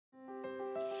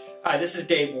Hi, this is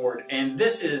Dave Ward, and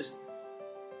this is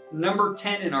number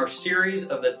 10 in our series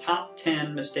of the top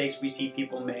 10 mistakes we see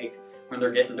people make when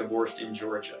they're getting divorced in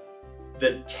Georgia.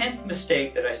 The 10th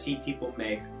mistake that I see people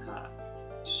make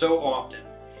so often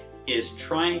is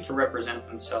trying to represent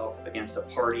themselves against a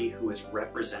party who is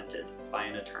represented by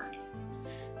an attorney.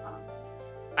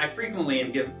 I frequently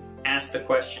am asked the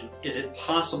question, is it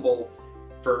possible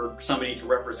for somebody to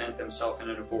represent themselves in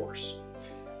a divorce?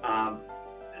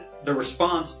 The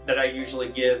response that I usually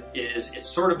give is it's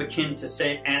sort of akin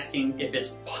to asking if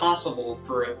it's possible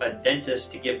for a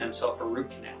dentist to give themselves a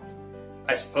root canal.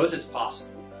 I suppose it's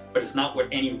possible, but it's not what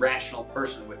any rational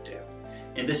person would do.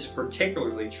 And this is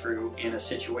particularly true in a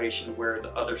situation where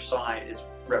the other side is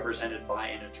represented by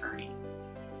an attorney.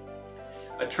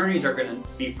 Attorneys are going to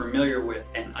be familiar with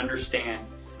and understand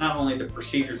not only the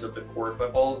procedures of the court,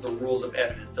 but all of the rules of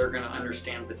evidence. They're going to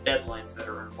understand the deadlines that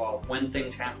are involved, when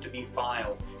things have to be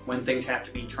filed, when things have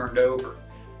to be turned over,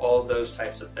 all of those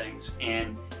types of things.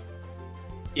 And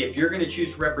if you're going to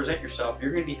choose to represent yourself,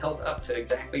 you're going to be held up to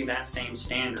exactly that same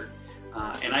standard.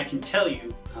 And I can tell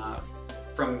you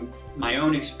from my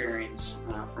own experience,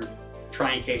 from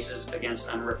trying cases against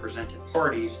unrepresented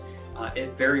parties,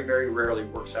 it very, very rarely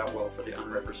works out well for the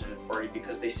unrepresented party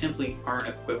because they simply aren't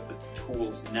equipped with the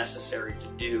tools necessary to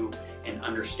do and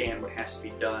understand what has to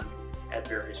be done at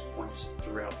various points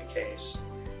throughout the case.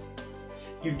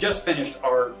 You've just finished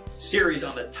our series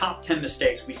on the top 10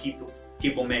 mistakes we see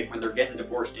people make when they're getting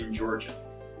divorced in Georgia.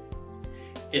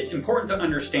 It's important to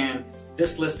understand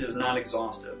this list is not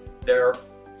exhaustive. There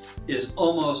is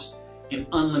almost an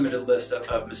unlimited list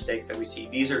of mistakes that we see.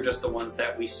 These are just the ones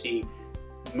that we see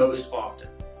most often.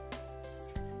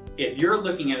 If you're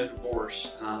looking at a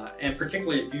divorce, and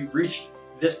particularly if you've reached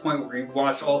this point where you've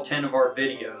watched all 10 of our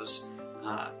videos,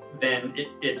 then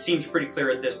it seems pretty clear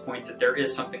at this point that there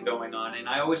is something going on. And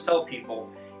I always tell people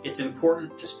it's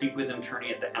important to speak with an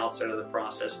attorney at the outset of the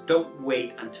process. Don't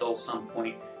wait until some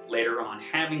point later on.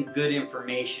 Having good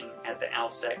information at the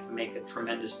outset can make a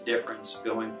tremendous difference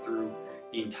going through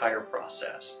the entire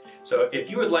process. So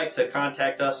if you would like to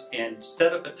contact us and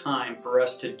set up a time for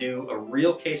us to do a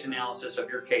real case analysis of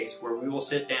your case where we will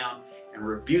sit down and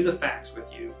review the facts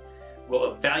with you,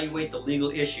 we'll evaluate the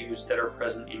legal issues that are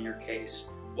present in your case,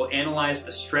 we'll analyze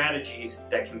the strategies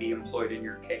that can be employed in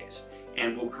your case,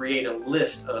 and we'll create a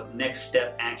list of next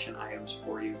step action items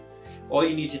for you. All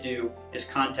you need to do is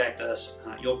contact us.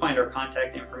 You'll find our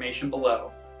contact information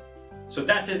below. So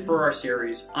that's it for our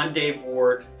series. I'm Dave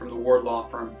Ward from the Ward Law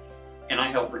Firm, and I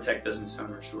help protect business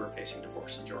owners who are facing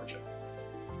divorce in Georgia.